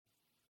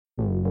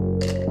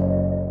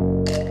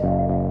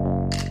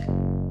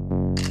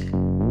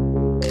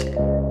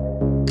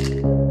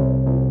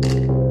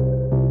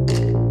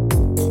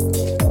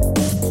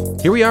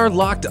Here we are,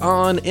 locked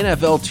on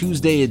NFL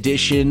Tuesday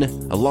edition,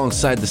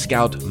 alongside the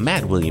scout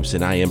Matt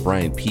Williamson. I am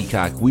Brian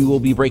Peacock. We will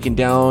be breaking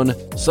down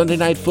Sunday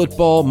Night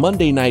Football,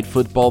 Monday Night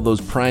Football,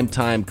 those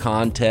primetime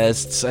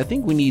contests. I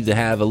think we need to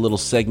have a little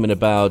segment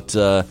about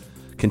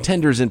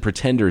contenders and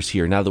pretenders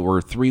here. Now that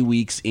we're 3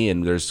 weeks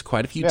in, there's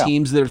quite a few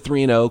teams that are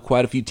 3-0,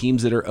 quite a few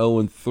teams that are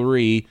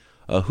 0-3.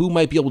 Who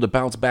might be able to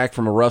bounce back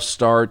from a rough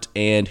start,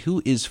 and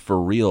who is for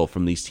real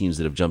from these teams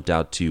that have jumped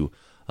out to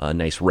a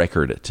nice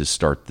record to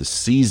start the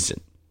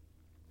season?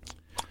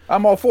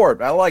 I'm all for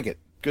it. I like it.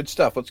 Good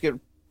stuff. Let's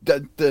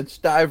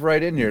dive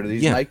right in here to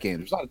these night games.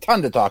 There's not a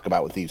ton to talk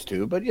about with these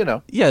two, but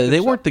Yeah,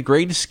 they weren't the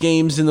greatest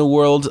games in the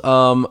world.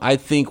 I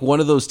think one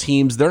of those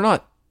teams, they're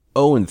not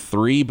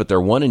 0-3, but they're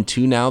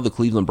 1-2 now. The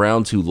Cleveland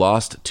Browns, who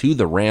lost to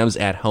the Rams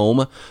at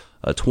home,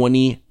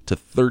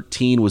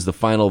 20-13 was the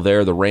final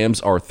there. The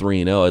Rams are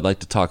 3-0. I'd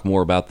like to talk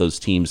more about those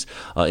teams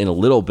in a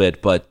little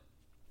bit, but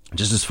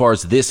just as far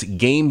as this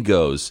game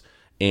goes,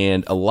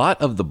 and a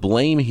lot of the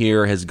blame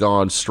here has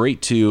gone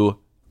straight to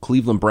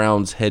Cleveland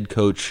Browns head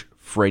coach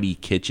Freddie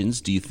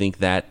Kitchens. Do you think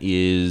that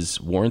is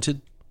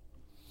warranted?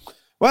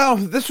 Well,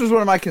 this was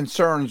one of my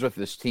concerns with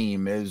this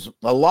team is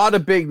a lot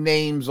of big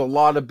names, a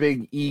lot of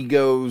big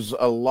egos,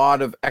 a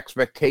lot of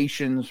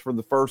expectations for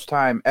the first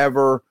time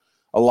ever,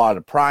 a lot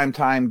of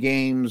primetime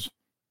games.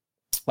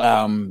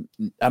 I'm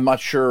not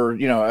sure,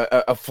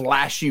 a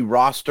flashy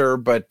roster,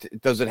 but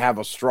does it have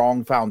a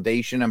strong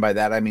foundation? And by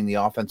that, I mean the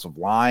offensive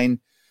line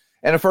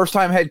and a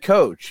first-time head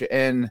coach.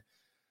 And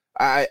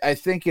I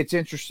think it's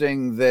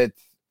interesting that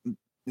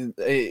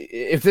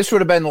if this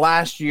would have been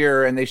last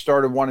year and they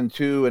started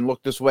 1-2 and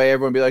looked this way,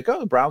 everyone would be like,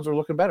 oh, the Browns are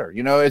looking better.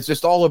 It's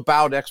just all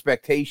about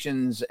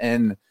expectations,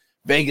 and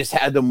Vegas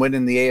had them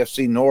winning the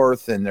AFC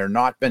North, and they're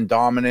not been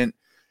dominant.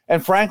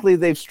 And frankly,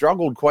 they've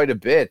struggled quite a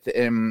bit.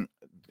 And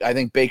I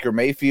think Baker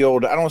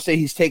Mayfield, I don't want to say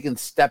he's taken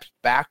steps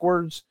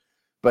backwards,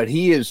 but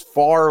he is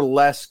far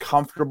less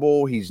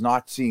comfortable. He's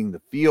not seeing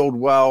the field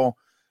well.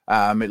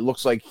 It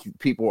looks like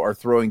people are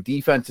throwing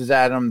defenses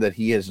at him that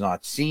he has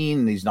not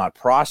seen. He's not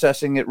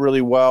processing it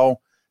really well,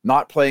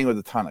 not playing with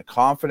a ton of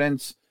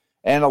confidence.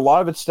 And a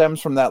lot of it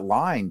stems from that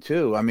line,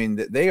 too. I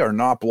mean, they are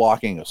not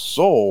blocking a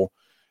soul.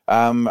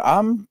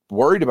 I'm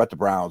worried about the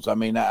Browns. I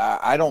mean,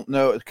 I don't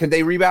know. Can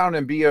they rebound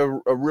and be a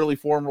really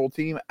formidable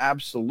team?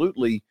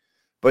 Absolutely.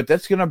 But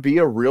that's going to be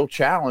a real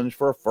challenge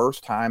for a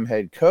first-time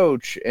head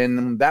coach.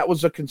 And that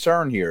was a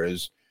concern here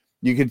is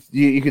you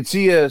could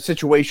see a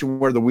situation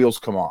where the wheels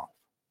come off.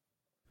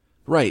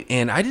 Right,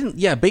 and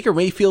Baker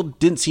Mayfield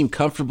didn't seem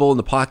comfortable in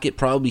the pocket,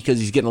 probably because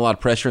he's getting a lot of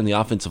pressure and the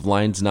offensive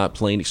line's not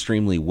playing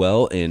extremely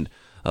well. And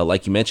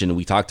like you mentioned,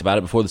 we talked about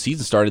it before the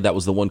season started, that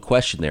was the one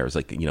question there. It's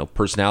like,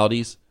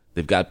 personalities,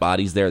 they've got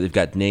bodies there, they've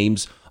got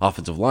names.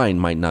 Offensive line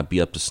might not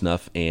be up to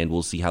snuff, and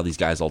we'll see how these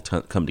guys all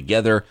come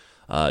together.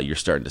 You're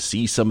starting to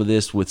see some of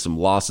this with some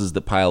losses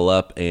that pile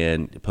up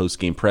and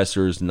post-game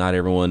pressers. Not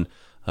everyone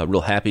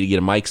real happy to get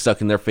a mic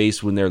stuck in their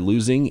face when they're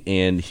losing,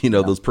 and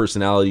those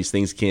personalities,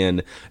 things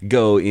can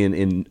go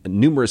in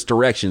numerous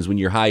directions. When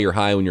you're high,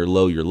 when you're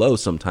low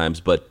sometimes.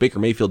 But Baker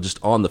Mayfield just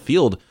on the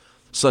field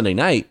Sunday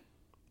night,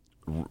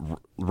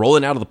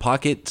 rolling out of the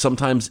pocket,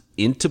 sometimes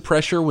into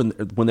pressure when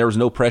there was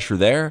no pressure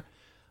there.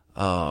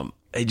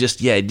 It just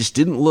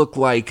didn't look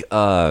like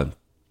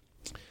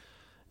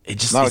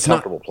it's not a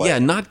comfortable play. Yeah,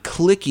 not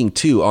clicking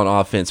too on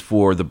offense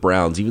for the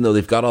Browns, even though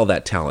they've got all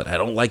that talent. I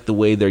don't like the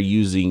way they're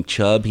using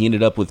Chubb. He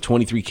ended up with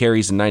 23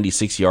 carries and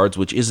 96 yards,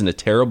 which isn't a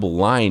terrible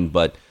line,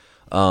 but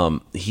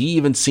he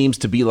even seems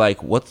to be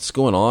like, what's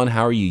going on?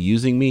 How are you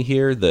using me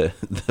here? The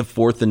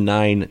 4th and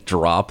 9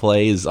 draw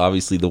play is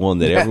obviously the one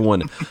that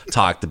everyone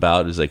talked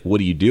about. It's like,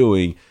 what are you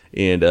doing?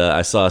 And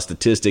I saw a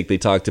statistic they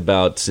talked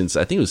about since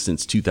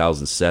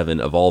 2007,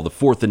 of all the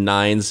 4th and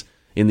 9s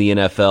in the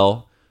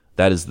NFL,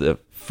 that is the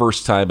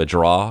first time a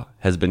draw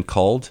has been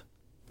called.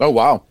 Oh,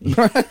 wow.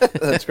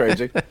 That's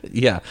crazy.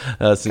 Yeah.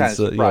 Kind of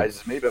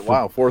surprises me, but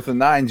wow, 4th and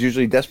 9 is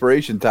usually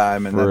desperation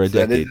time, and that is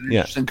an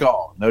interesting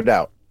call, no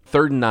doubt.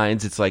 3rd and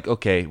 9s, it's like,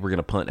 okay, we're going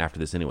to punt after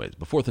this anyways.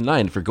 But 4th and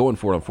 9, if you're going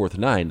for it on 4th and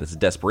 9, that's a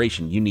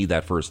desperation. You need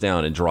that first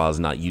down, and draw is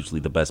not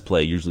usually the best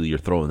play. Usually you're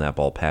throwing that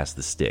ball past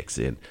the sticks.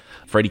 And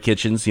Freddie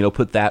Kitchens,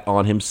 put that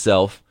on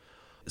himself.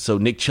 So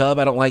Nick Chubb,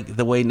 I don't like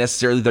the way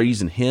necessarily they're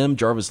using him.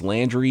 Jarvis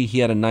Landry, he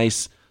had a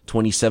nice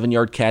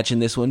 27-yard catch in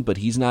this one, but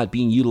he's not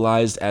being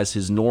utilized as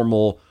his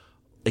normal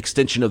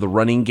extension of the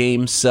running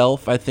game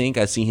self, I think.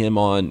 I see him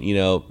on,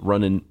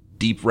 running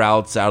deep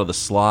routes out of the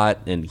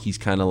slot, and he's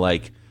kind of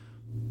like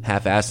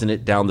half-assing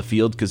it down the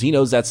field because he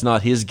knows that's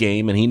not his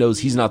game, and he knows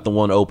he's not the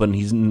one open.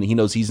 He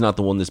knows he's not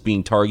the one that's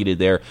being targeted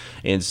there.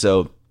 And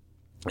so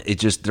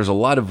there's a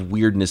lot of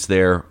weirdness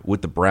there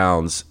with the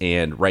Browns,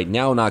 and right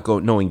now not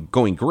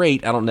going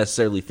great. I don't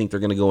necessarily think they're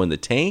going to go in the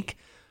tank,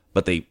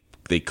 but they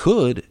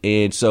could,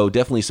 and so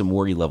definitely some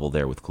worry level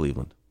there with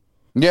Cleveland.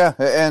 Yeah,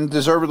 and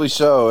deservedly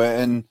so.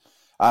 And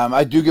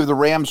I do give the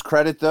Rams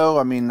credit, though.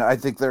 I mean, I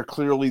think they're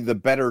clearly the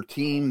better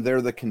team.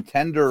 They're the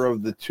contender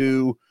of the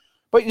two.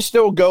 But you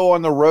still go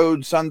on the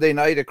road Sunday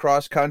night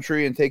across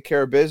country and take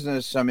care of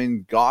business. I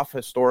mean, Goff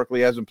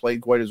historically hasn't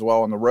played quite as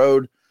well on the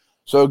road.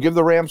 So give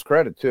the Rams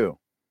credit too.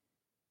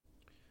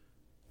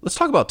 Let's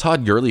talk about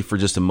Todd Gurley for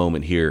just a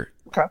moment here.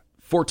 Okay.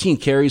 14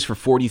 carries for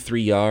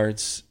 43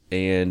 yards,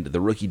 and the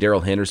rookie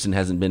Darrell Henderson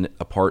hasn't been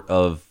a part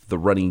of the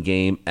running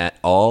game at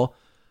all.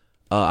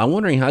 I'm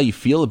wondering how you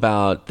feel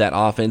about that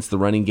offense, the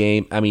running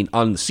game. I mean,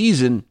 on the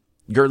season,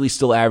 Gurley's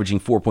still averaging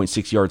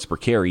 4.6 yards per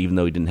carry, even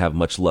though he didn't have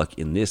much luck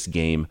in this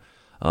game.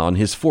 On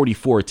his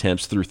 44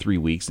 attempts through 3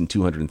 weeks and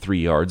 203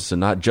 yards, so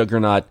not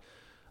juggernaut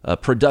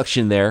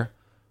production there.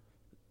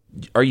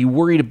 Are you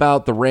worried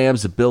about the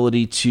Rams'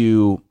 ability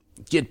to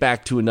get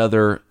back to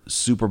another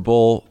Super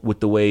Bowl with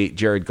the way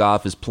Jared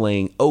Goff is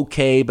playing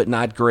okay, but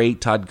not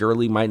great? Todd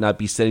Gurley might not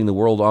be setting the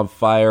world on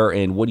fire,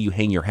 and what do you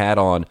hang your hat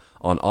on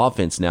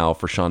offense now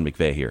for Sean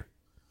McVay here?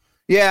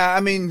 Yeah,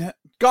 I mean,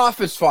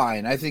 Goff is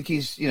fine. I think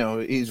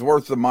he's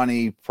worth the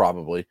money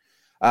probably.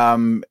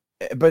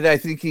 But I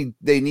think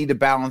they need a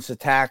balanced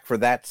attack for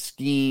that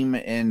scheme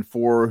and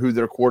for who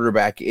their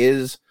quarterback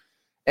is.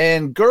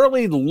 And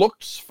Gurley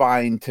looks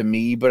fine to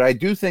me, but I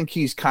do think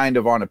he's kind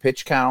of on a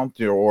pitch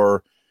count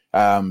or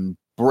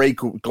break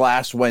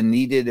glass when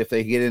needed if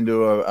they get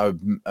into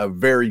a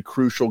very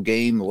crucial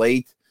game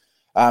late.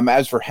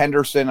 As for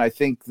Henderson, I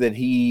think that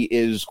he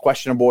is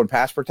questionable in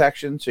pass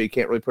protection, so you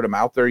can't really put him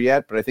out there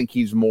yet. But I think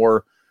he's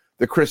more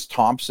the Chris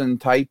Thompson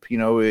type.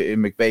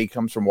 McVay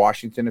comes from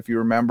Washington, if you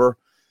remember.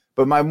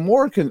 But my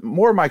more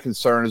of my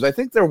concern is I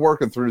think they're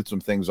working through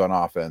some things on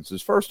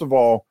offenses. First of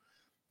all,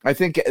 I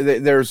think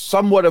there's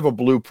somewhat of a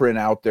blueprint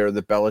out there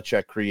that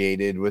Belichick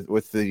created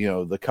with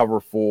the cover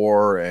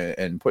 4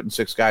 and putting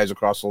 6 guys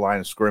across the line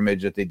of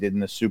scrimmage that they did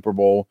in the Super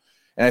Bowl.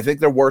 And I think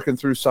they're working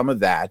through some of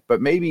that, but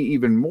maybe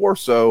even more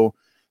so,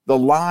 the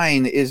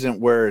line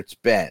isn't where it's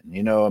been.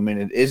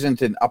 It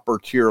isn't an upper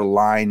tier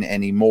line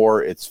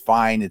anymore. It's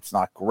fine. It's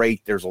not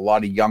great. There's a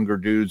lot of younger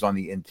dudes on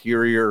the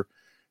interior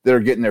that are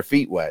getting their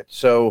feet wet.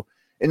 So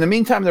in the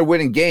meantime, they're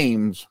winning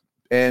games.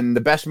 And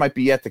the best might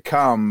be yet to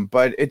come,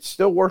 but it's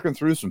still working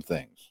through some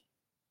things.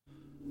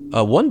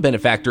 One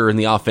benefactor in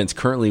the offense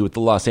currently with the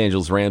Los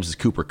Angeles Rams is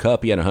Cooper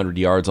Kupp. He had 100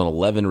 yards on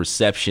 11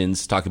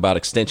 receptions. Talk about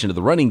extension of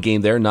the running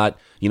game there. Not,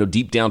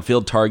 deep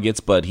downfield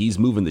targets, but he's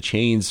moving the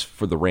chains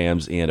for the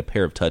Rams and a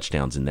pair of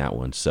touchdowns in that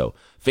one. So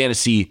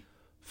fantasy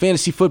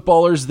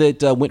footballers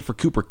that went for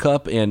Cooper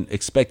Kupp and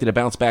expected a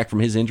bounce back from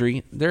his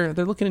injury, they're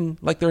looking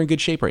like they're in good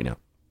shape right now.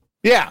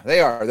 Yeah, they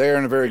are. They're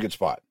in a very good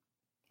spot.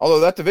 Although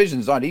that division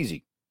is not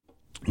easy.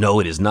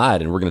 No, it is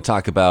not, and we're going to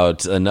talk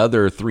about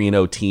another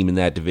 3-0 team in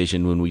that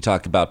division when we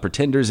talk about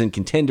pretenders and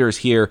contenders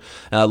here.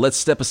 Let's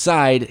step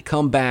aside,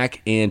 come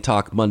back, and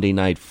talk Monday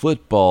Night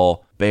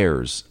Football,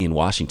 Bears in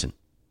Washington.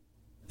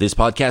 This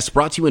podcast is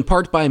brought to you in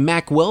part by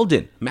Mack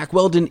Weldon. Mack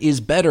Weldon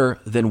is better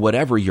than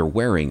whatever you're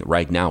wearing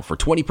right now. For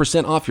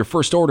 20% off your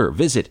first order,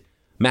 visit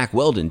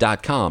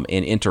MackWeldon.com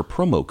and enter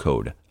promo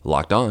code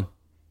LOCKEDON.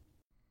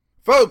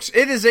 Folks,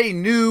 it is a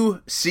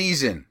new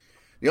season.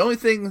 The only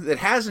thing that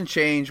hasn't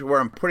changed where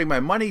I'm putting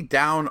my money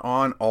down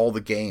on all the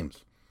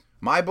games.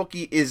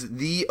 MyBookie is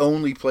the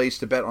only place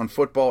to bet on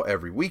football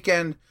every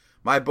weekend.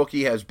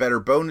 MyBookie has better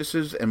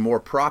bonuses and more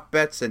prop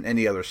bets than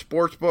any other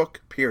sportsbook,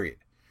 period.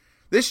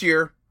 This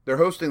year, they're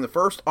hosting the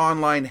first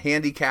online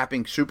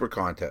handicapping super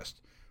contest.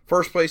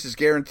 First place is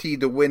guaranteed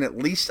to win at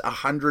least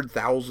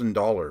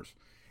 $100,000,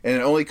 and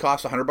it only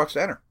costs $100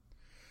 to enter.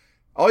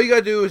 All you got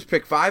to do is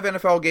pick 5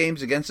 NFL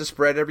games against the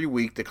spread every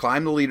week to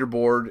climb the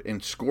leaderboard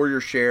and score your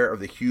share of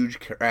the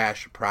huge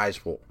cash prize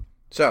pool.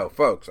 So,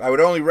 folks, I would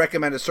only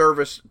recommend a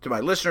service to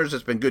my listeners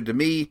that's been good to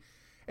me,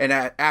 and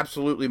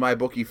absolutely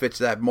MyBookie fits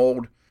that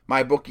mold.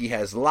 MyBookie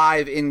has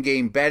live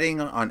in-game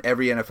betting on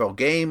every NFL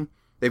game.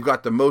 They've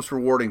got the most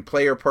rewarding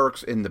player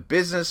perks in the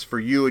business for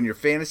you and your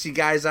fantasy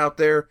guys out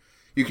there.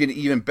 You can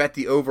even bet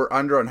the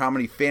over-under on how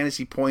many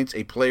fantasy points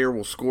a player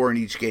will score in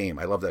each game.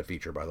 I love that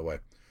feature, by the way.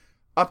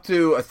 Up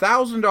to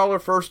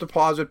 $1,000 first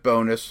deposit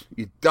bonus.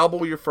 You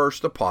double your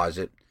first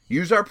deposit.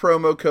 Use our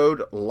promo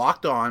code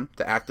LOCKEDON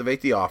to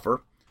activate the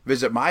offer.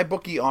 Visit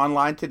MyBookie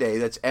online today.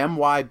 That's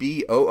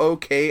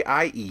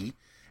MyBookie.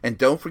 And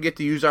don't forget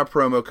to use our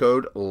promo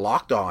code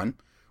LOCKEDON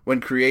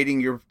when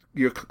creating your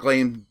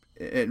claim.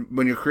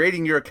 When you're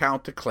creating your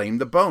account to claim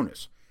the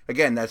bonus.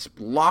 Again, that's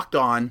locked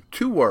on.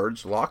 2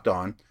 words, locked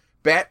on.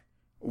 Bet,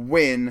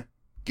 win,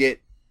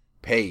 get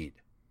paid.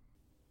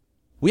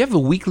 We have a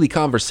weekly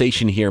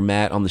conversation here,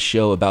 Matt, on the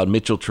show about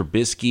Mitchell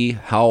Trubisky,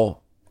 how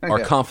our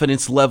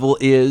confidence level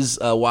is.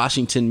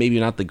 Washington, maybe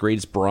not the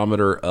greatest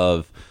barometer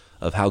of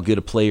how good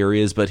a player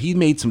is, but he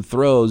made some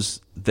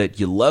throws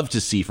that you love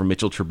to see from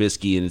Mitchell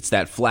Trubisky, and it's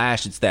that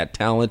flash, it's that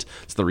talent.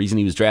 It's the reason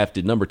he was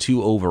drafted number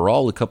 2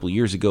 overall a couple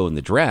years ago in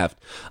the draft,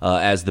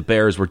 as the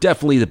Bears were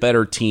definitely the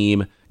better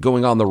team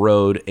going on the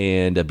road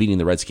and beating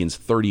the Redskins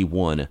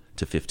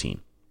 31-15.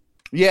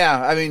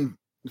 Yeah, I mean,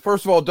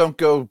 first of all, don't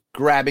go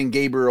grabbing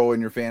Gabriel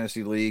in your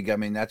fantasy league. I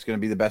mean, that's going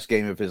to be the best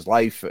game of his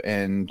life,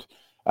 and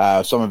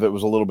some of it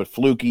was a little bit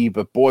fluky,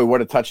 but boy,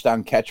 what a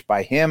touchdown catch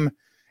by him.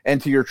 And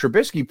to your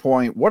Trubisky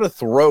point, what a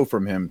throw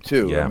from him,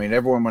 too. Yeah. I mean,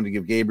 everyone wanted to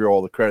give Gabriel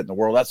all the credit in the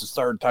world. That's his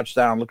 3rd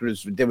touchdown. Look at what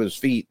he did with his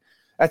feet.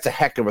 that's a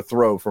heck of a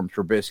throw from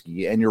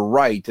Trubisky. And you're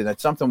right, and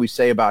that's something we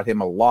say about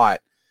him a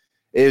lot,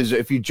 is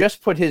if you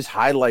just put his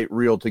highlight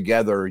reel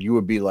together, you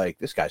would be like,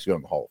 this guy's going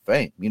to the Hall of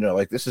Fame.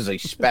 Like, this is a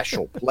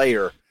special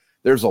player.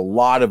 There's a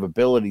lot of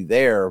ability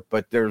there,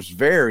 but there's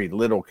very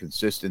little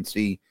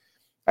consistency.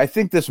 I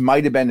think this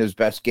might have been his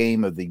best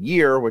game of the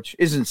year, which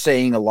isn't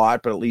saying a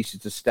lot, but at least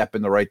it's a step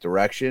in the right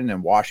direction.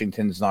 And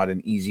Washington's not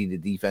an easy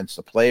defense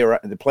to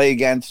play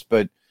against,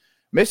 but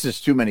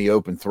misses too many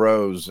open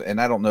throws,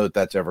 and I don't know that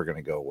that's ever going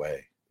to go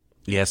away.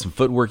 Yeah, some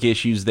footwork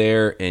issues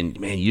there, and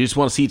man, you just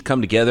want to see it come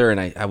together, and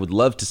I would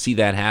love to see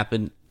that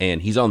happen.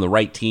 And he's on the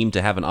right team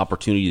to have an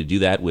opportunity to do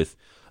that with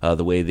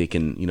the way they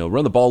can,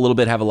 run the ball a little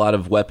bit, have a lot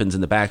of weapons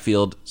in the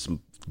backfield,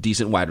 some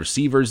decent wide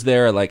receivers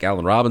there, like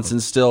Allen Robinson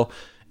still,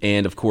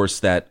 and of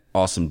course that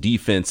awesome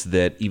defense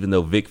that even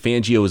though Vic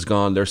Fangio is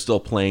gone, they're still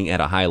playing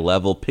at a high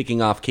level,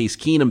 picking off Case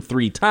Keenum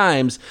 3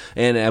 times.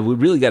 And we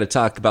really got to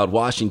talk about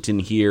Washington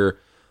here.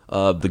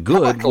 The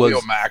good was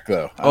Khalil Mack,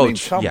 though.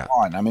 Come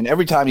on.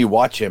 Every time you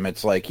watch him,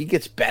 it's like he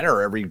gets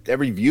better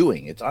every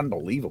viewing. It's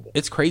unbelievable.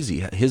 It's crazy.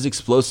 His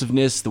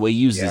explosiveness, the way he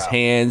uses his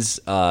hands,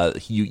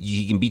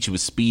 he can beat you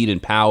with speed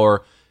and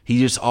power. He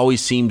just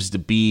always seems to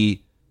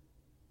be.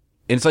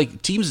 And it's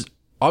like teams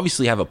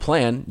obviously have a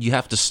plan. You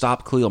have to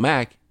stop Khalil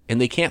Mack,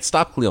 and they can't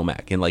stop Khalil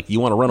Mack. And like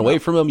you want to run away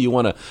from him, you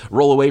want to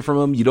roll away from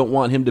him. You don't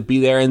want him to be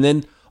there. And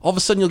then all of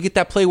a sudden, you'll get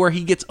that play where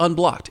he gets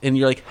unblocked, and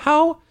you're like,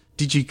 how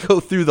did you go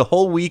through the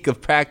whole week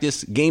of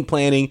practice, game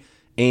planning,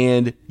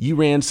 and you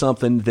ran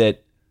something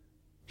that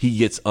he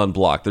gets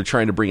unblocked? They're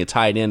trying to bring a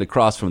tight end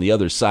across from the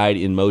other side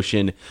in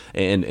motion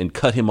and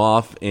cut him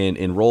off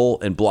and roll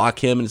and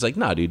block him. And it's like,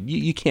 no, dude,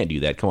 you can't do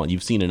that. Come on,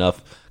 you've seen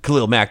enough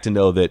Khalil Mack to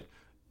know that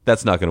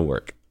that's not going to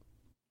work.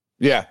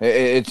 Yeah,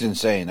 it's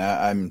insane.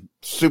 I'm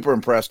super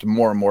impressed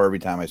more and more every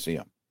time I see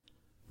him.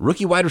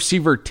 Rookie wide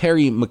receiver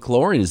Terry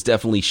McLaurin is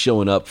definitely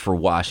showing up for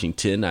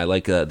Washington. I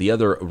like the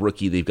other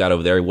rookie they've got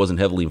over there. He wasn't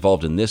heavily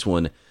involved in this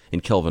one,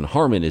 and Kelvin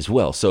Harmon as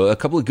well. So a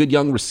couple of good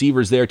young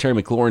receivers there. Terry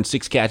McLaurin,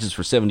 6 catches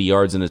for 70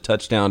 yards and a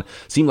touchdown.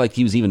 Seemed like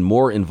he was even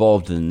more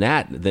involved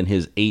than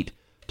his 8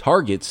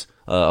 targets.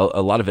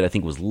 A lot of it, I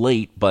think, was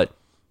late. But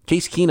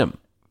Case Keenum,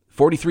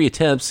 43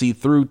 attempts. He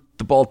threw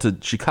the ball to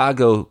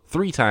Chicago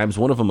 3 times,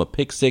 one of them a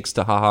pick 6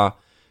 to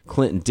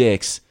Clinton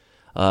Dix.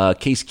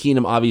 Case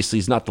Keenum obviously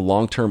is not the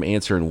long-term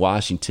answer in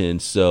Washington,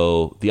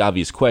 so the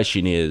obvious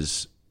question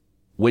is,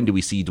 when do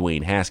we see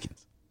Dwayne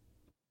Haskins?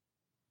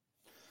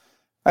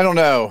 I don't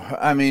know.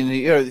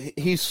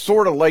 He's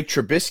sort of like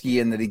Trubisky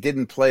in that he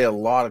didn't play a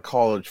lot of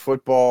college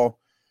football.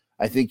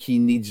 I think he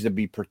needs to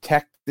be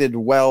protected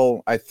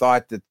well. I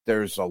thought that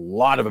there's a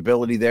lot of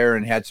ability there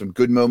and had some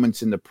good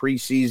moments in the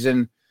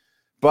preseason,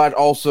 but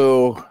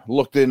also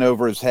looked in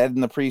over his head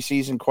in the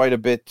preseason quite a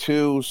bit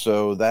too.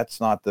 So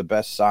that's not the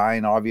best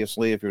sign,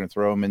 obviously, if you're going to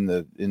throw him in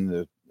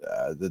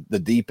the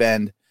deep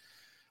end.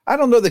 I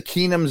don't know that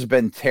Keenum's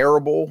been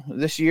terrible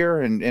this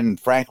year, and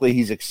frankly,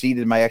 he's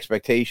exceeded my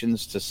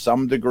expectations to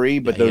some degree,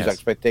 but those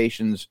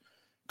expectations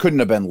couldn't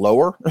have been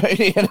lower,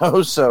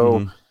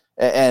 So,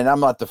 and I'm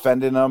not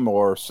defending him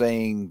or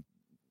saying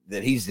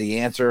that he's the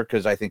answer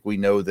because I think we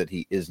know that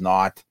he is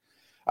not.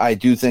 I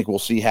do think we'll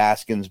see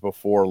Haskins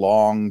before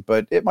long,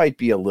 but it might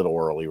be a little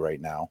early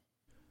right now.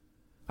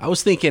 I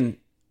was thinking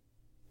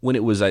when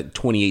it was at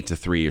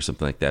 28-3 or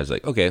something like that, I was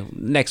like, okay,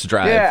 next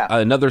drive.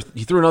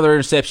 He threw another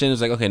interception. It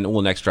was like, okay,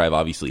 well, next drive,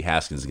 obviously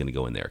Haskins is going to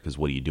go in there because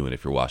what are you doing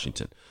if you're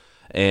Washington?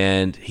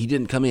 And he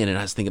didn't come in, and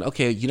I was thinking,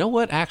 okay, you know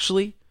what,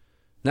 actually,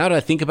 now that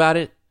I think about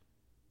it,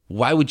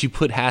 why would you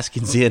put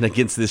Haskins in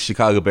against this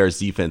Chicago Bears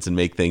defense and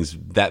make things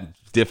that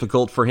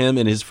difficult for him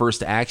in his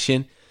first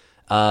action?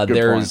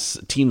 There's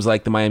teams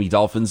like the Miami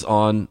Dolphins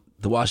on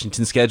the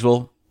Washington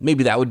schedule.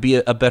 Maybe that would be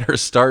a better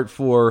start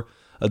for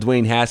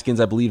Dwayne Haskins.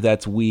 I believe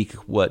that's week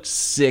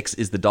 6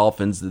 is the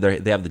Dolphins.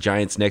 They have the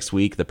Giants next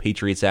week, the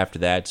Patriots after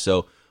that.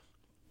 So,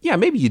 yeah,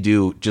 maybe you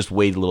do just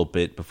wait a little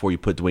bit before you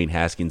put Dwayne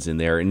Haskins in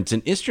there. And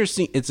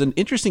it's an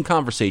interesting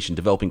conversation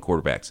developing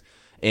quarterbacks.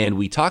 And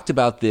we talked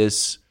about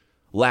this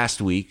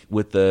last week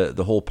with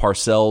the whole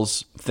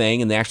Parcells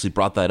thing, and they actually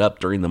brought that up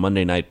during the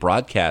Monday night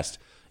broadcast.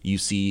 You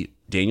see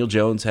Daniel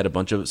Jones had a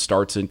bunch of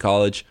starts in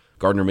college.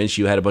 Gardner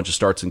Minshew had a bunch of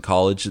starts in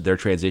college. Their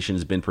transition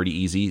has been pretty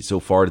easy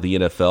so far to the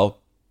NFL,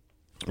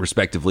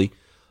 respectively.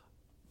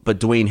 But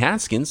Dwayne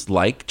Haskins,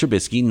 like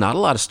Trubisky, not a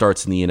lot of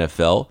starts in the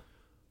NFL.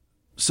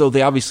 So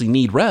they obviously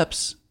need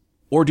reps,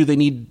 or do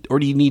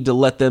you need to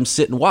let them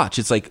sit and watch?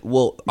 It's like,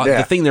 well,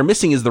 the thing they're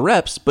missing is the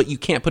reps, but you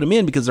can't put them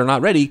in because they're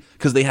not ready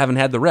because they haven't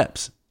had the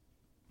reps.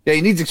 Yeah,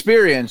 he needs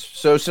experience,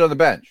 so sit on the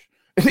bench.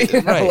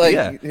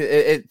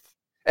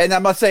 And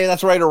I'm not saying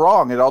that's right or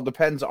wrong. It all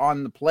depends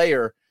on the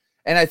player.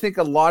 And I think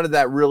a lot of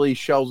that really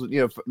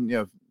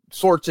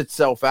sorts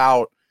itself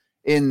out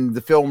in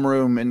the film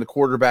room, in the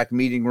quarterback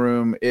meeting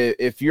room.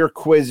 If you're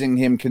quizzing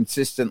him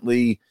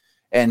consistently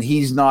and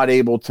he's not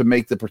able to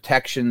make the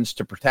protections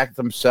to protect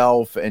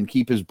himself and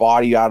keep his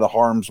body out of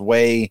harm's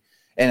way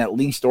and at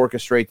least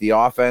orchestrate the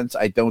offense,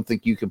 I don't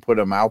think you can put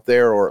him out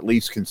there or at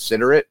least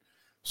consider it.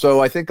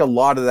 So I think a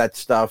lot of that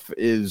stuff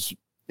is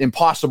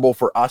impossible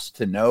for us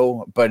to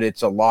know, but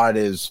a lot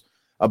is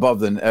above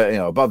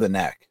the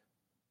neck.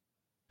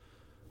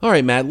 All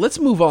right, Matt, let's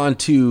move on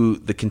to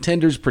the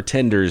contenders,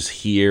 pretenders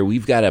here.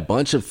 We've got a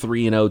bunch of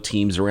 3-0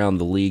 teams around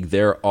the league.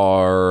 There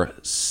are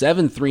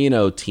 7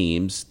 3-0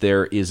 teams.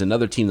 There is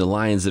another team, the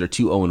Lions, that are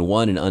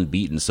 2-0-1 and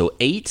unbeaten. So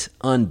 8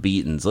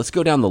 unbeatens. Let's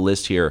go down the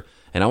list here,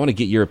 and I want to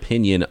get your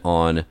opinion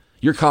on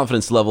your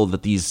confidence level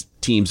that these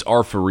teams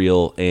are for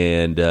real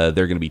and they're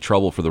going to be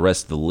trouble for the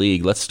rest of the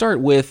league. Let's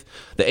start with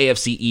the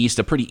AFC East,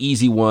 a pretty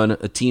easy one,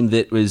 a team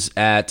that was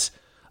at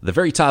the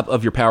very top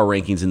of your power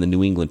rankings in the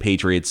New England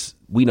Patriots.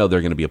 We know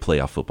they're going to be a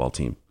playoff football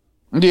team.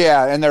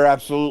 Yeah, and they're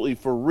absolutely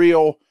for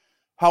real.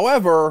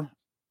 However,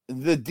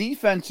 the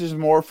defense is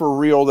more for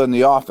real than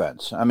the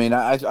offense. I mean,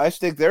 I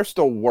think they're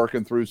still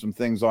working through some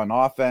things on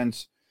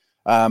offense.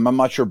 I'm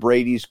not sure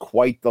Brady's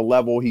quite the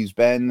level he's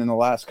been in the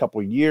last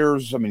couple of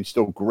years. I mean, he's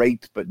still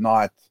great, but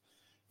not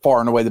far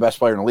and away the best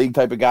player in the league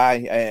type of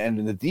guy.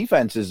 And the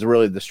defense is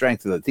really the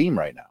strength of the team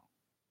right now.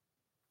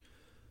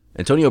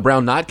 Antonio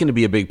Brown not going to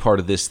be a big part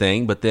of this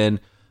thing, but then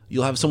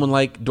you'll have someone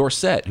like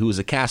Dorsett, who is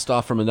a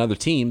cast-off from another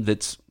team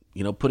that's,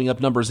 putting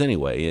up numbers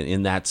anyway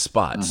in that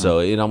spot. Mm-hmm. So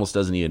it almost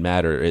doesn't even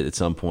matter at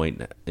some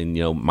point, and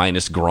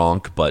minus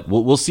Gronk. But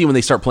we'll see when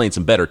they start playing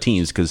some better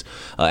teams because,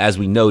 as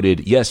we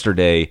noted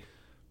yesterday,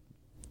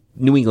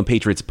 New England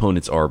Patriots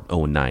opponents are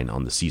 0-9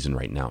 on the season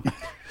right now.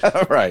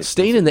 Right.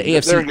 Staying in the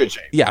AFC, they're in good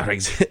shape. Yeah,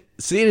 right.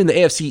 Staying in the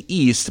AFC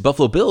East,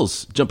 Buffalo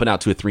Bills jumping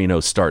out to a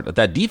 3-0 start.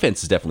 That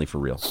defense is definitely for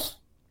real.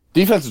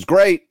 Defense is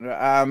great.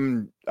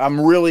 I'm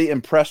really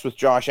impressed with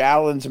Josh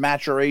Allen's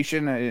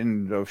maturation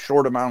in a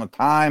short amount of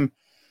time.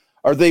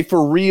 Are they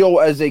for real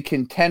as a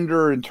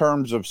contender in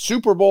terms of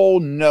Super Bowl?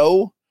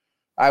 No,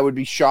 I would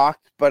be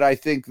shocked, but I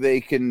think they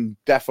can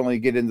definitely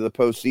get into the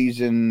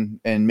postseason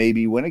and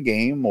maybe win a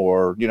game,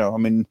 or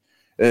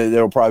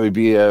there'll probably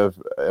be a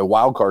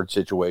wild card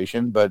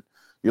situation. But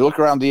you look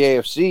around the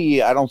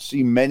AFC, I don't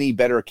see many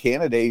better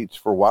candidates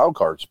for wild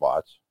card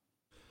spots.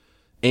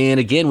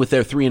 And again, with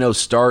their 3-0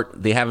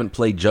 start, they haven't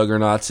played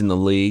juggernauts in the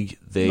league.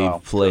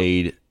 They've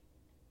played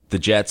the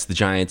Jets, the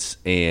Giants,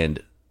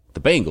 and the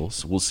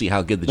Bengals. We'll see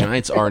how good the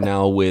Giants are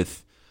now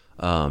with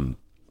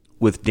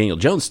Daniel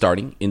Jones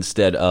starting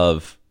instead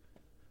of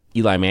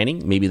Eli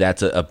Manning. Maybe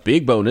that's a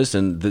big bonus,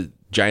 and the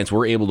Giants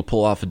were able to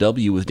pull off a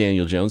W with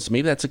Daniel Jones. So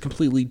maybe that's a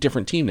completely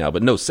different team now.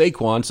 But no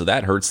Saquon, so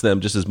that hurts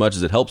them just as much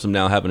as it helps them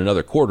now having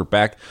another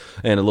quarterback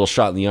and a little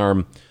shot in the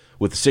arm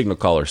with the signal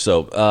caller.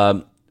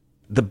 So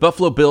the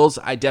Buffalo Bills,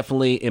 I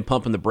definitely am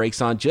pumping the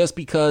brakes on just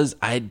because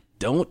I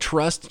don't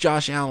trust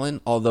Josh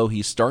Allen, although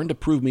he's starting to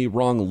prove me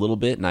wrong a little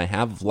bit, and I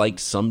have liked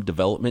some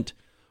development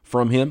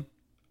from him.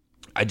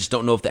 I just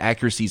don't know if the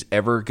accuracy is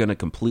ever going to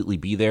completely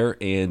be there.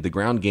 And the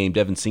ground game,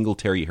 Devin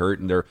Singletary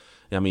hurt,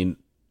 and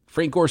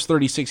Frank Gore's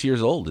 36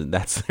 years old, and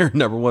that's their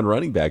number one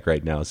running back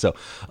right now. So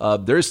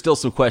there's still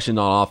some question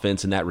on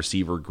offense in that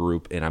receiver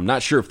group, and I'm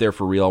not sure if they're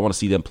for real. I want to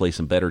see them play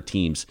some better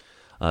teams,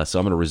 so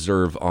I'm going to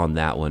reserve on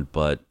that one.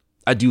 But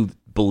I do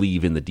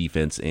believe in the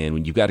defense, and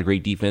when you've got a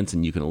great defense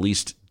and you can at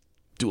least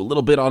do a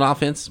little bit on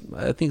offense,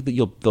 I think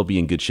that they'll be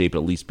in good shape,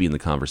 at least be in the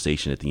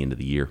conversation at the end of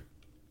the year.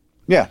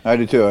 Yeah, I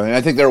do too.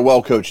 I think they're a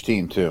well-coached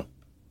team too.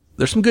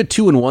 There's some good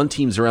 2-1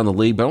 teams around the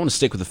league, but I want to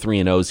stick with the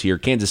 3-0s here.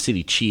 Kansas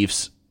City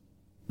Chiefs,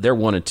 they're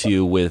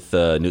 1-2 with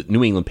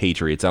New England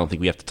Patriots. I don't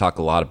think we have to talk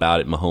a lot about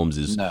it. Mahomes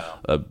is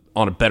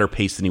on a better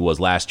pace than he was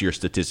last year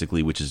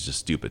statistically, which is just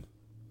stupid.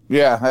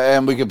 Yeah,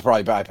 and we could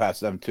probably bypass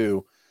them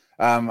too.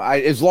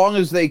 As long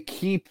as they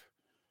keep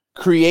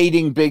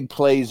creating big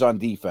plays on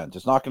defense.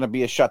 It's not going to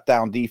be a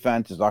shutdown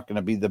defense. It's not going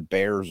to be the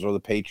Bears or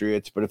the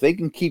Patriots. But if they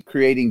can keep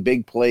creating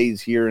big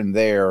plays here and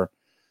there,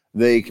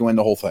 they can win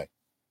the whole thing.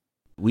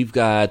 We've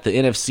got the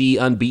NFC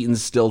unbeaten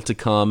still to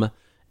come,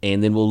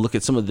 and then we'll look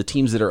at some of the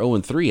teams that are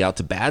 0-3 out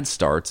to bad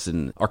starts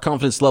and our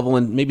confidence level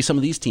and maybe some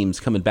of these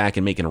teams coming back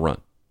and making a run.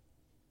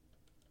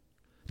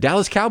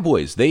 Dallas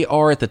Cowboys, they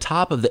are at the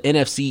top of the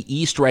NFC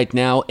East right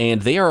now,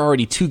 and they are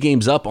already 2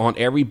 games up on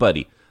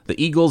everybody.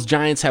 The Eagles,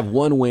 Giants have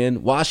 1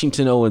 win,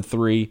 Washington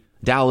 0-3,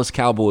 Dallas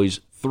Cowboys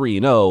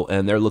 3-0,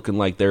 and they're looking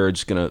like they're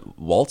just going to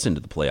waltz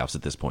into the playoffs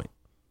at this point.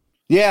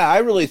 Yeah, I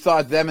really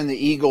thought them and the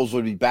Eagles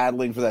would be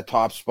battling for that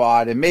top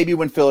spot, and maybe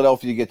when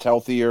Philadelphia gets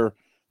healthier,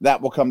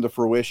 that will come to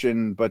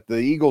fruition, but the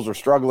Eagles are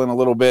struggling a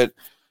little bit.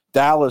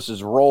 Dallas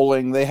is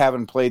rolling. They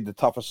haven't played the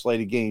toughest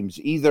slate of games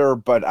either,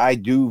 but I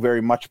do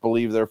very much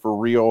believe they're for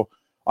real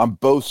on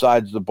both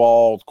sides of the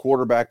ball.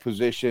 Quarterback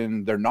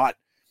position, they're not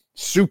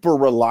super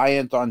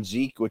reliant on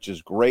Zeke, which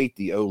is great.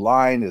 The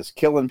O-line is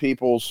killing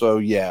people. So,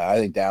 yeah, I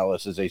think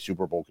Dallas is a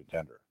Super Bowl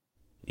contender.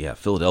 Yeah,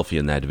 Philadelphia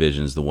in that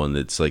division is the one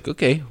that's like,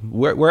 okay,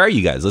 where are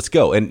you guys? Let's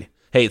go. And,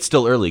 hey, it's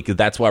still early because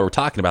that's why we're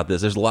talking about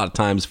this. There's a lot of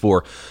time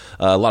for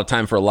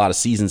a lot of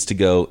seasons to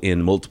go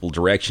in multiple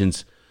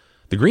directions.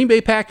 The Green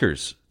Bay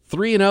Packers,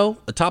 3-0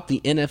 atop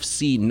the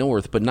NFC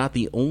North, but not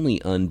the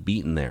only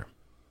unbeaten there.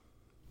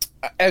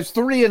 As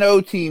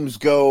 3-0 teams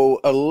go,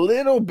 a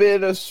little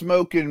bit of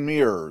smoke and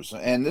mirrors.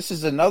 And this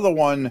is another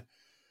one,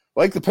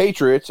 like the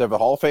Patriots, have a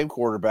Hall of Fame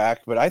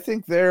quarterback, but I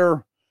think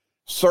they're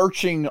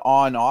searching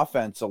on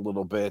offense a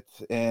little bit,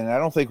 and I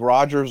don't think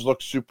Rodgers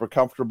looks super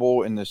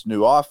comfortable in this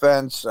new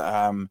offense.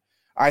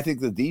 I think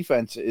the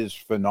defense is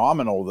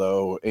phenomenal,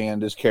 though,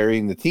 and is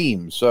carrying the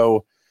team.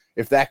 So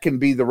if that can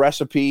be the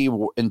recipe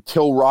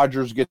until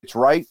Rodgers gets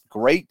right,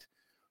 great.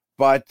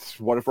 But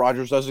what if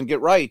Rodgers doesn't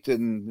get right?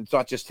 And it's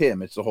not just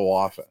him, it's the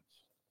whole offense.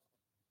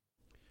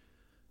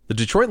 The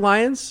Detroit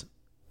Lions,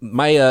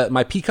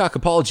 my Peacock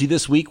apology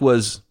this week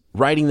was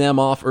writing them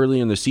off early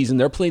in the season.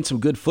 They're playing some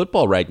good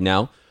football right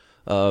now.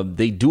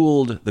 They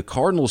dueled the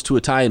Cardinals to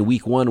a tie in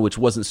week 1, which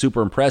wasn't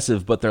super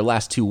impressive, but their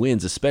last 2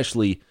 wins,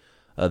 especially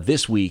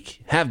this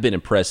week, have been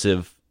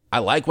impressive. I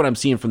like what I'm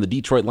seeing from the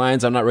Detroit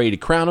Lions. I'm not ready to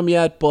crown them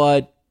yet,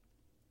 but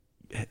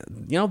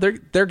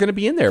they're going to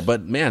be in there.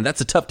 But man,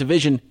 that's a tough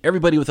division.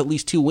 Everybody with at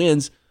least 2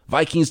 wins.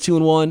 Vikings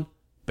 2-1,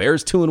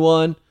 Bears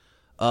 2-1.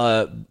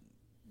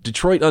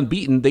 Detroit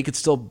unbeaten. They could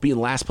still be in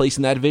last place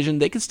in that division.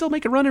 They could still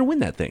make a run and win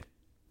that thing.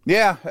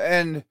 Yeah,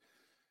 and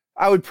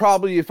I would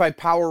probably, if I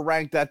power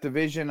rank that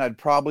division, I'd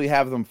probably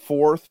have them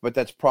 4th, but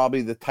that's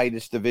probably the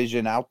tightest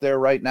division out there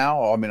right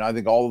now. I mean, I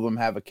think all of them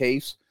have a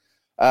case.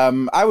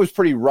 I was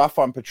pretty rough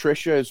on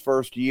Patricia his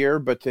first year,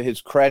 but to his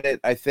credit,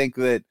 I think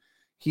that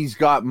he's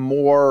got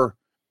more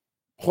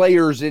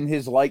players in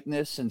his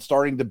likeness and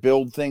starting to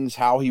build things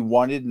how he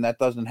wanted, and that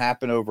doesn't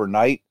happen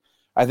overnight.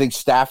 I think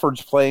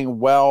Stafford's playing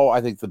well.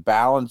 I think the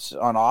balance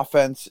on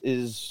offense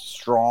is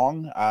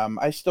strong.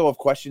 I still have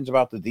questions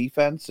about the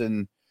defense,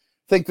 and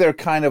think they're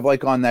kind of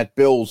like on that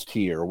Bills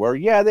tier where,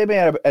 yeah, they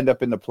may end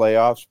up in the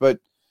playoffs, but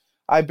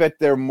I bet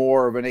they're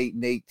more of an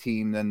 8-8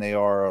 team than they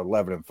are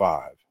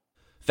 11-5.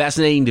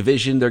 Fascinating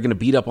division. They're going to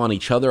beat up on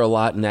each other a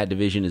lot in that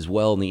division as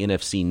well in the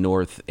NFC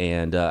North,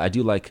 and I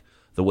do like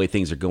the way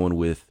things are going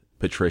with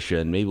Patricia,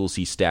 and maybe we'll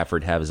see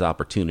Stafford have his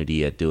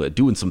opportunity at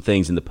doing some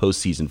things in the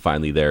postseason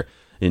finally there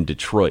in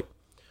Detroit.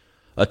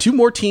 2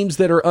 more teams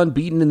that are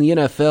unbeaten in the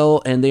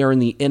NFL, and they are in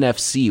the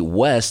NFC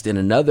West, in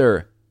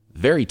another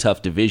very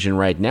tough division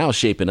right now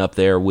shaping up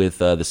there with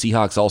the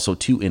Seahawks also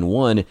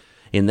 2-1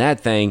 in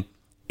that thing.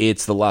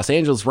 It's the Los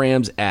Angeles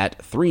Rams at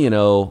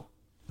 3-0,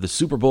 the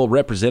Super Bowl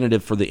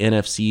representative for the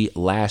NFC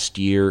last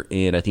year,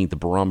 and I think the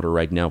barometer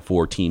right now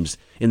for teams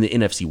in the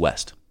NFC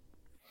West.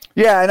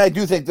 Yeah, and I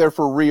do think they're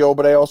for real,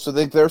 but I also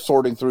think they're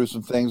sorting through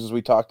some things, as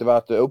we talked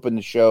about to open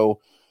the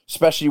show,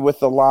 especially with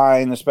the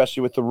line,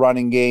 especially with the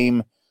running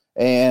game.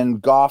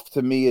 And Goff,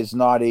 to me, is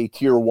not a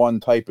tier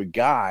 1 type of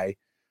guy.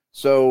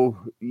 So,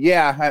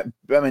 yeah,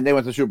 I mean, they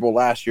went to the Super Bowl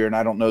last year, and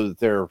I don't know that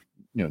they're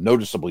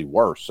noticeably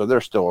worse. So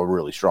they're still a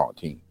really strong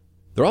team.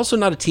 They're also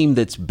not a team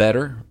that's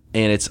better,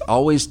 and it's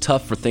always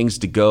tough for things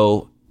to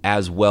go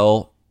as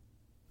well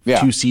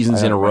 2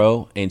 seasons in a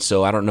row. And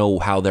so I don't know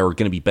how they're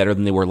going to be better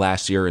than they were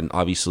last year. And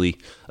obviously,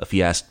 if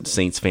you ask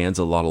Saints fans,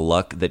 a lot of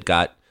luck that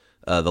got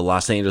the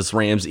Los Angeles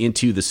Rams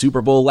into the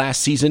Super Bowl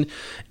last season,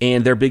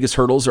 and their biggest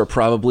hurdles are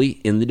probably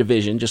in the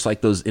division, just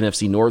like those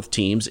NFC North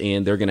teams,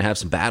 and they're going to have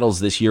some battles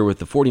this year with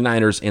the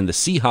 49ers and the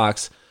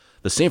Seahawks.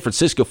 The San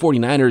Francisco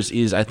 49ers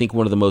is, I think,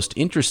 one of the most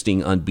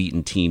interesting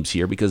unbeaten teams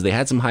here because they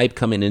had some hype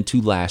coming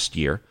into last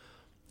year,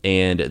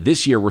 and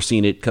this year we're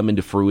seeing it come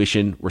into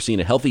fruition. We're seeing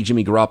a healthy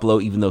Jimmy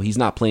Garoppolo, even though he's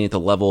not playing at the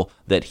level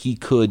that he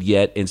could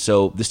yet, and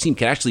so this team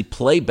can actually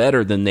play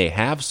better than they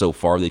have so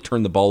far. They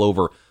turned the ball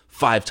over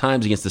 5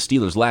 times against the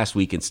Steelers last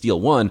week and steal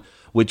 1,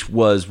 which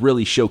was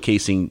really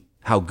showcasing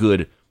how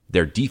good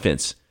their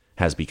defense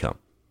has become.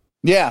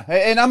 Yeah,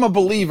 and I'm a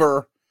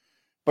believer,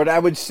 but I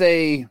would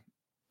say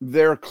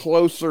they're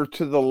closer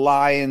to the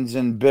Lions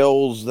and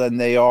Bills than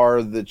they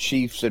are the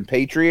Chiefs and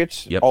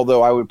Patriots,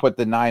 although I would put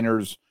the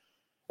Niners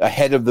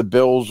ahead of the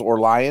Bills or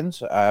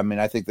Lions. I mean,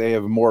 I think they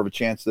have more of a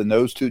chance than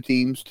those 2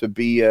 teams to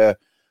be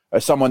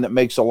someone that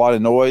makes a lot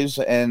of noise,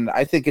 and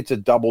I think it's a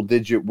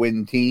double-digit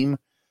win team.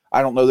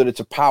 I don't know that it's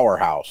a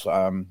powerhouse.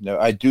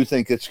 I do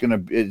think it's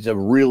a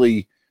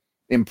really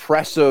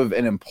impressive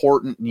and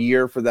important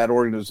year for that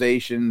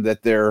organization,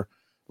 that they're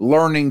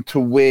learning to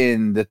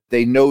win, that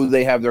they know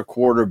they have their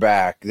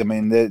quarterback. I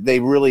mean,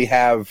 they really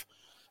have,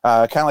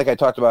 kind of like I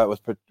talked about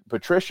with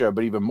Patricia,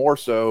 but even more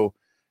so,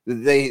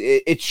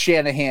 it's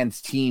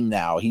Shanahan's team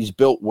now. He's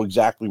built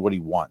exactly what he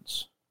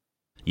wants.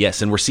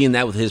 Yes, and we're seeing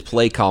that with his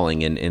play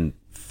calling and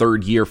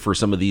 3rd year for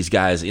some of these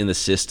guys in the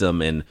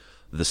system, and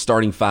the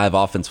starting 5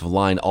 offensive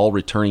line all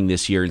returning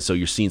this year, and so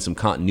you're seeing some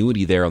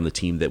continuity there on the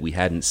team that we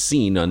hadn't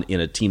seen in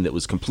a team that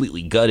was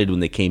completely gutted when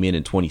they came in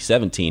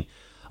 2017.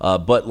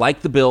 But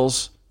like the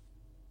Bills,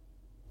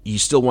 you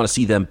still want to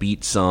see them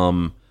beat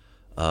some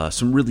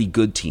really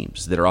good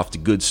teams that are off to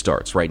good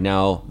starts. Right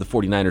now, the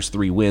 49ers'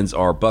 3 wins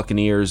are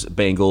Buccaneers,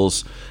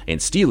 Bengals, and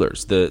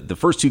Steelers. The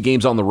first 2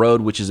 games on the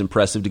road, which is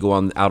impressive to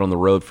go out on the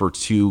road for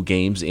 2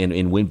 games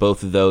and win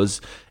both of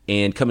those.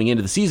 And coming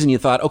into the season, you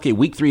thought, okay,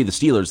 week 3 of the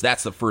Steelers,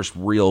 that's the first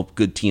real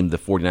good team the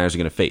 49ers are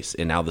going to face.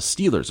 And now the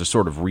Steelers are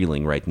sort of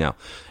reeling right now.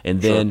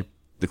 And then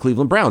the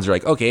Cleveland Browns are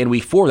like, okay, in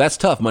week 4, that's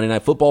tough. Monday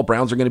Night Football,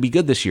 Browns are going to be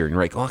good this year. And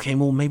you're like, okay,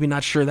 well, maybe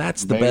not sure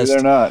that's the best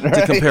they're not,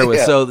 to compare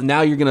with. So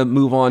now you're going to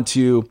move on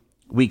to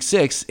week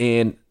 6,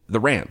 and the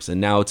Rams. And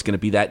now it's going to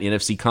be that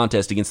NFC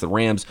contest against the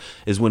Rams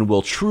is when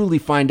we'll truly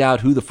find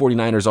out who the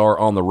 49ers are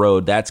on the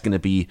road. That's going to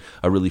be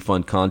a really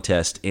fun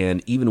contest.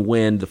 And even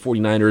when the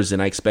 49ers,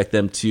 and I expect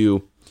them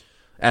to,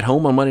 at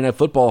home on Monday Night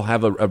Football,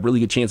 have a really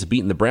good chance of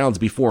beating the Browns,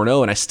 be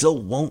 4-0, and I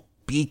still won't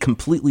be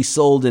completely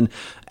sold. And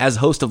as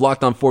host of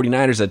Locked On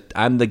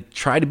 49ers,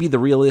 try to be the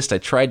realist. I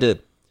try to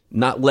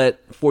not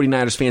let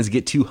 49ers fans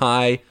get too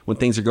high when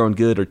things are going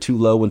good or too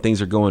low when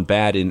things are going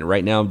bad. And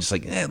right now I'm just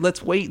like,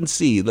 let's wait and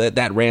see.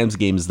 That Rams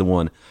game is the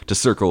one to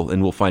circle,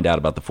 and we'll find out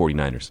about the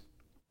 49ers.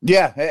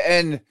 Yeah,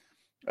 and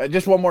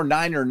just one more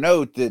Niner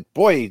note that,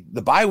 boy,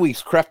 the bye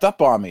weeks crept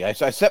up on me. I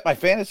set my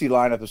fantasy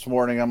lineup this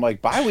morning. I'm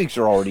like, bye weeks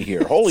are already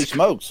here. Holy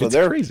smokes. So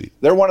they're crazy.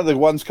 They're one of the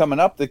ones coming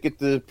up that get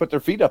to put their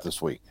feet up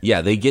this week.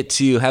 Yeah, they get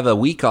to have a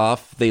week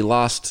off. They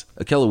lost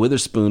Ahkello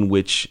Witherspoon,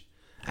 which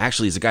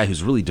actually is a guy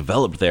who's really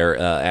developed there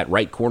at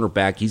right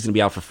cornerback. He's going to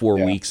be out for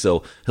 4 weeks,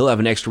 so he'll have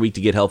an extra week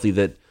to get healthy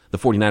that the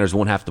 49ers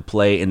won't have to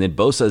play. And then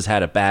Bosa's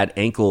had a bad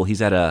ankle. He's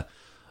had a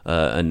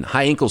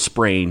high ankle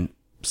sprain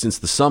since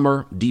the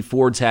summer. D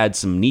Ford's had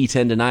some knee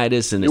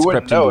tendonitis, and it's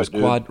crept into his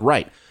quad.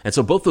 Right. And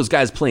so both those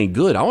guys playing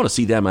good. I want to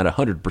see them at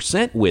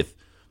 100% with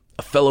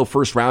fellow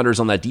first-rounders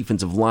on that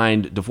defensive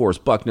line,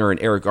 DeForest Buckner and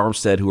Eric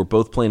Armstead, who are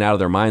both playing out of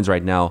their minds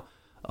right now.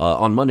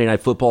 On Monday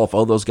Night Football, if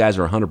all those guys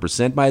are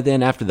 100% by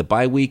then after the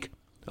bye week,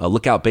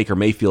 look out Baker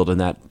Mayfield and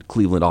that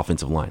Cleveland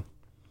offensive line.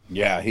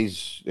 Yeah,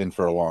 he's in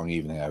for a long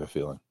evening, I have a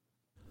feeling.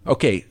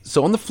 Okay,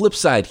 so on the flip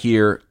side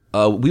here,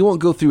 we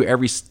won't go through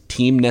every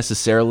team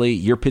necessarily.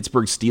 Your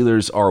Pittsburgh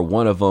Steelers are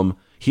one of them.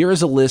 Here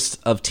is a list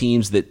of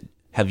teams that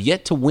have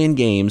yet to win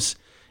games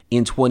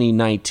in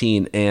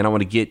 2019, and I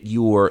want to get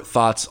your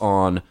thoughts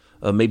on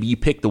maybe you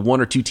pick the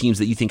one or two teams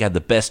that you think have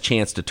the best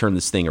chance to turn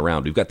this thing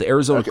around. We've got the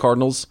Arizona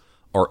Cardinals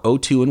are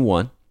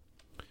 0-2-1.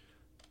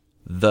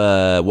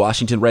 The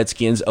Washington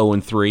Redskins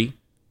 0-3,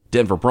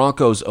 Denver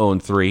Broncos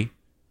 0-3,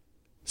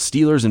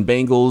 Steelers and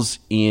Bengals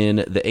in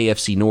the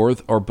AFC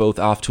North are both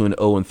off to an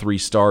 0-3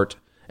 start,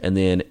 and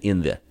then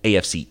in the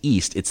AFC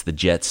East, it's the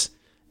Jets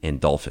and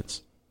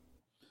Dolphins.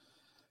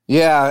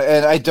 Yeah,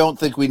 and I don't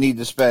think we need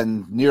to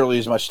spend nearly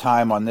as much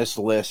time on this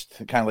list,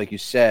 kind of like you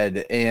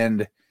said.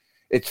 And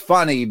it's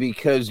funny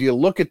because you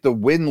look at the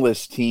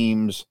winless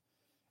teams,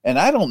 and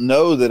I don't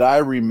know that I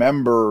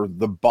remember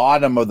the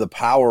bottom of the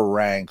power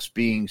ranks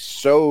being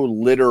so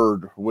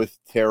littered with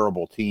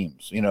terrible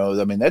teams. You know,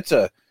 I mean, that's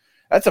a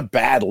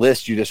bad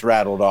list you just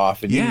rattled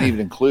off, and you didn't even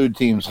include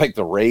teams like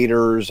the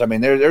Raiders. I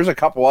mean, there's a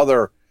couple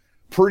other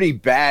pretty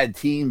bad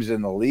teams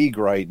in the league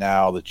right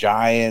now. The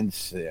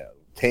Giants,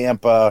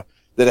 Tampa,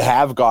 that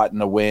have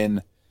gotten a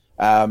win.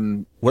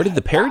 Where did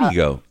the parity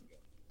go?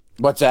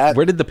 What's that?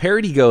 Where did the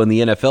parity go in the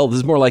NFL? This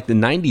is more like the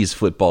 90s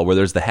football where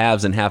there's the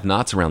haves and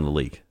have-nots around the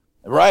league.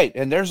 Right,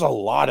 and there's a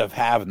lot of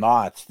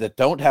have-nots that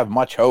don't have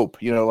much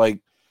hope. You know, like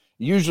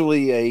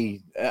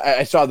usually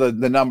I saw the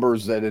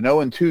numbers that an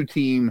 0-2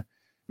 team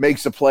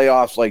makes the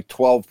playoffs like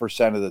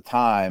 12% of the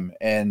time,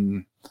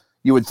 and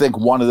you would think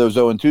one of those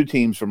 0-2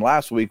 teams from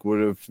last week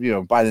would have, you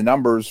know, by the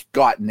numbers,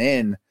 gotten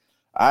in.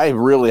 I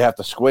really have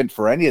to squint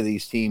for any of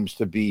these teams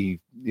to be,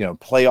 you know,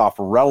 playoff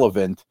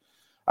relevant.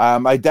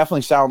 I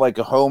definitely sound like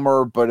a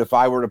homer, but if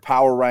I were to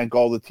power rank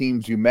all the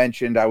teams you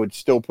mentioned, I would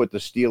still put the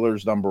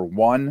Steelers number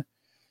one.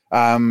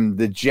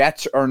 The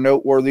Jets are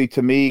noteworthy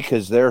to me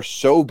because they're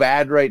so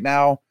bad right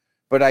now,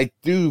 but I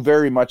do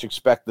very much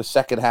expect the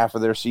second half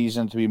of their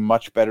season to be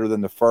much better than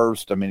the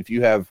first. I mean, if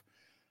you have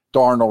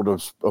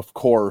Darnold, of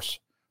course,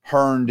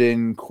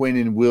 Herndon,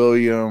 Quinnen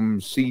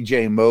Williams,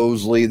 C.J.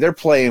 Mosley, they're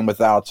playing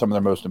without some of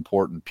their most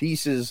important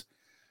pieces.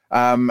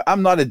 I'm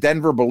not a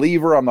Denver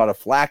believer. I'm not a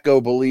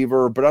Flacco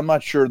believer, but I'm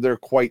not sure they're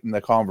quite in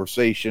the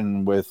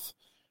conversation with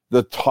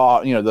the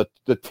top, you know,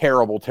 the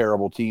terrible,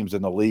 terrible teams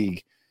in the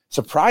league.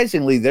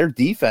 Surprisingly, their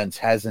defense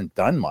hasn't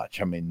done much.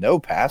 I mean, no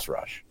pass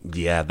rush.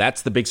 Yeah,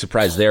 that's the big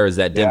surprise there is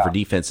that Denver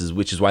defense is,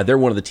 which is why they're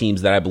one of the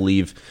teams that I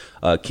believe,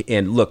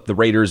 and look, the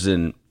Raiders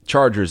and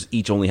Chargers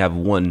each only have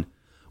one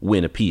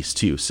win apiece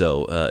too,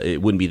 so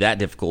it wouldn't be that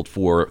difficult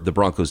for the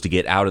Broncos to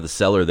get out of the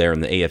cellar there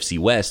in the AFC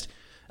West.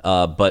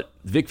 But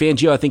Vic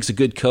Fangio, I think, is a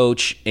good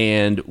coach,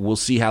 and we'll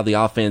see how the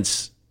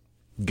offense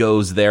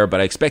goes there, but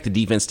I expect the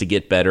defense to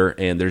get better,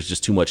 and there's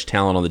just too much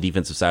talent on the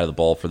defensive side of the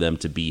ball for them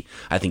to be,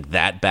 I think,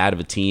 that bad of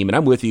a team. And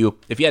I'm with you.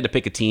 If you had to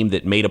pick a team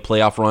that made a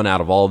playoff run out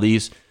of all of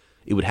these,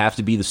 it would have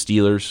to be the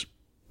Steelers.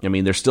 I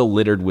mean, they're still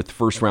littered with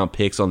first-round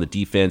picks on the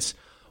defense.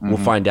 We'll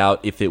find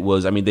out if it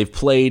was, I mean, they've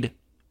played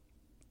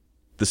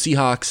the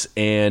Seahawks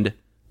and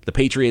the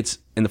Patriots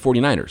and the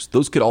 49ers.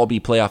 Those could all be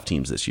playoff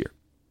teams this year.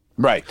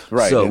 Right.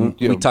 So and,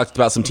 we talked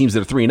about some teams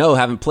that are 3-0,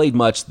 haven't played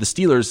much. The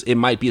Steelers, it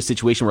might be a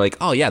situation where like,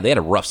 oh yeah, they had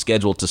a rough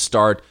schedule to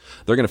start.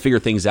 They're going to figure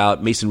things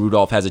out. Mason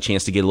Rudolph has a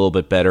chance to get a little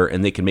bit better,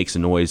 and they can make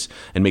some noise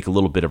and make a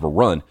little bit of a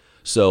run.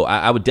 So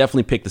I would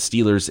definitely pick the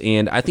Steelers,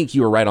 and I think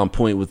you were right on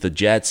point with the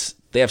Jets.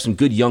 They have some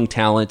good young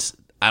talent.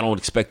 I don't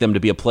expect them to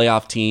be a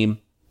playoff team,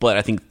 but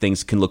I think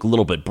things can look a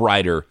little bit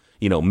brighter,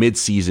 you know,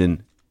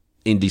 mid-season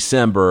in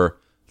December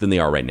than they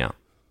are right now.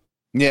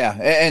 Yeah,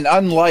 and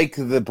unlike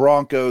the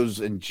Broncos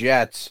and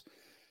Jets,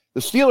 The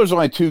Steelers are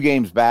only 2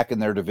 games back in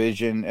their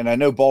division, and I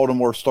know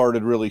Baltimore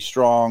started really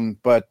strong,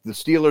 but the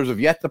Steelers have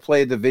yet to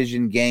play a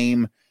division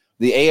game.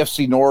 The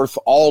AFC North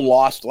all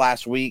lost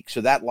last week, so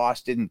that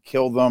loss didn't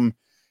kill them.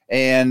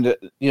 And,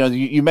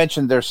 you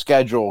mentioned their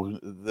schedule,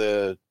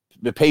 the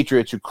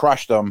Patriots who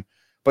crushed them,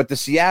 but the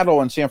Seattle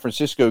and San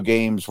Francisco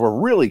games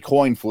were really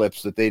coin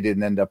flips that they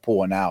didn't end up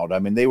pulling out. I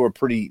mean, they were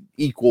pretty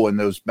equal in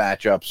those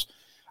matchups.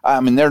 I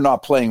mean, they're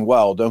not playing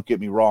well, don't get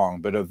me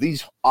wrong, but of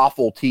these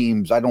awful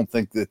teams, I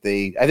think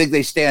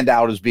they stand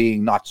out as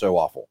being not so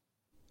awful.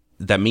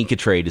 That Minka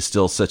trade is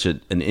still such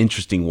an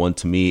interesting one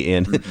to me,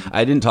 and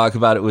I didn't talk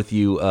about it with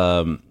you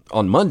on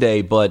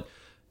Monday, but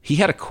he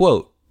had a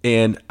quote.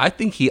 And I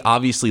think he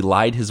obviously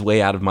lied his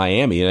way out of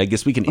Miami. And I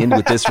guess we can end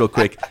with this real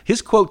quick.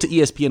 His quote to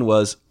ESPN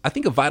was, "I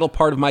think a vital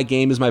part of my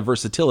game is my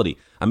versatility.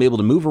 I'm able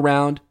to move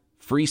around,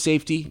 free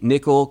safety,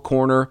 nickel,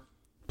 corner,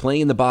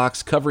 playing in the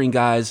box, covering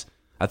guys.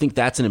 I think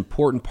that's an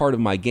important part of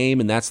my game,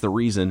 and that's the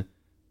reason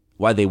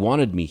why they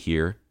wanted me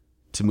here,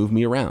 to move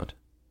me around."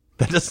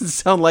 That doesn't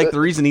sound like the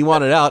reason he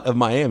wanted out of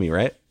Miami,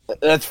 right?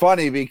 That's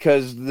funny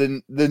because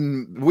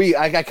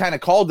I kind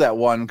of called that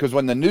one because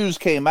when the news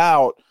came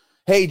out,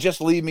 hey, just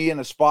leave me in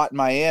a spot in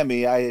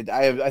Miami,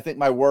 I think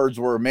my words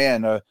were,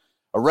 man, a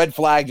red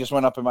flag just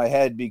went up in my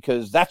head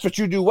because that's what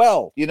you do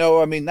well.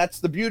 I mean, that's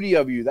the beauty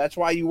of you. That's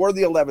why you were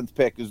the 11th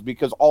pick, is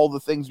because all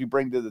the things you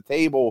bring to the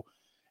table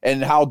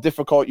and how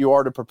difficult you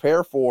are to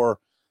prepare for.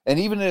 And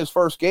even in his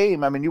first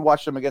game, I mean, you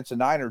watched him against the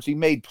Niners, he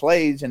made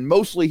plays, and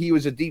mostly he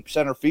was a deep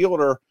center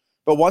fielder.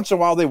 But once in a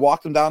while, they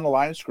walked him down the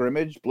line of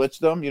scrimmage,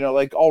 blitzed him.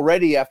 Like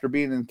already after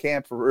being in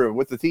camp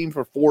with the team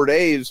for 4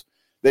 days,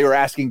 they were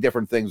asking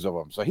different things of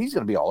him. So he's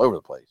going to be all over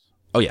the place.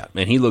 Oh, yeah.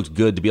 And he looked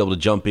good to be able to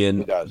jump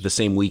in the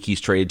same week he's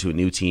traded to a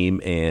new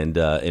team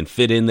and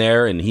fit in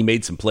there. And he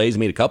made some plays. He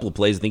made a couple of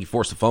plays. I think he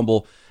forced a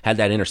fumble, had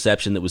that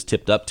interception that was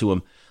tipped up to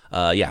him.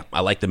 I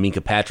like the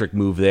Minka Patrick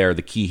move there.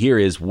 The key here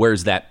is,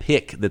 where's that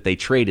pick that they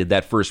traded,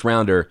 that first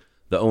rounder,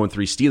 the 0-3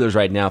 Steelers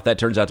right now? If that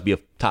turns out to be a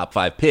top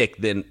 5 pick,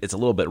 then it's a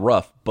little bit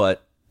rough.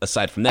 But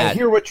aside from that, I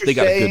hear what you're they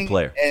got saying, a good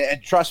player.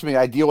 And trust me,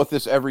 I deal with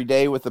this every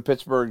day with the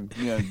Pittsburgh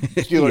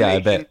Steelers. Yeah, I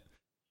bet.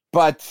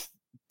 But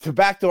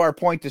back to our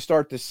point to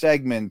start the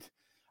segment,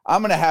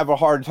 I'm going to have a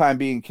hard time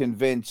being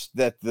convinced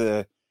that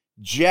the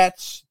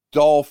Jets,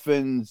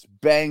 Dolphins,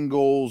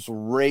 Bengals,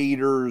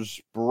 Raiders,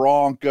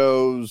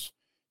 Broncos,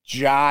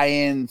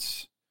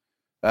 Giants,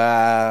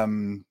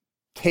 Tampa,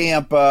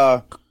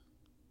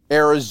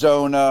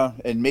 Arizona,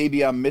 and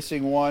maybe I'm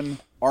missing one,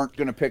 aren't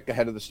going to pick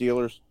ahead of the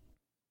Steelers.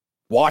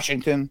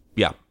 Washington.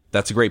 Yeah,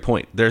 that's a great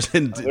point. There's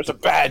a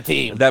bad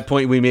team. That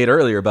point we made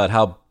earlier about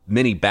how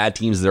many bad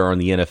teams there are in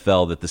the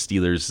NFL, that the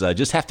Steelers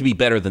just have to be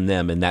better than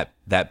them, and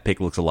that pick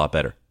looks a lot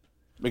better.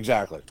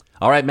 Exactly.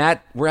 All right,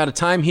 Matt, we're out of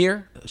time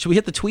here. Should we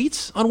hit the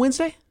tweets on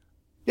Wednesday?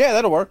 Yeah,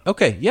 that'll work.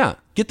 Okay, yeah.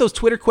 Get those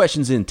Twitter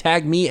questions in.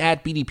 Tag me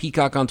at BD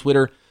Peacock on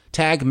Twitter.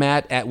 Tag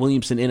Matt at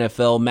Williamson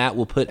NFL. Matt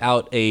will put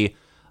out a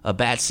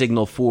bat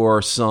signal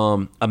for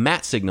a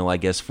Matt signal, I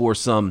guess, for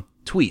some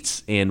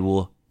tweets, and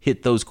we'll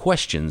hit those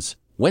questions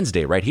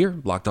Wednesday right here,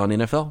 Locked On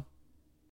NFL.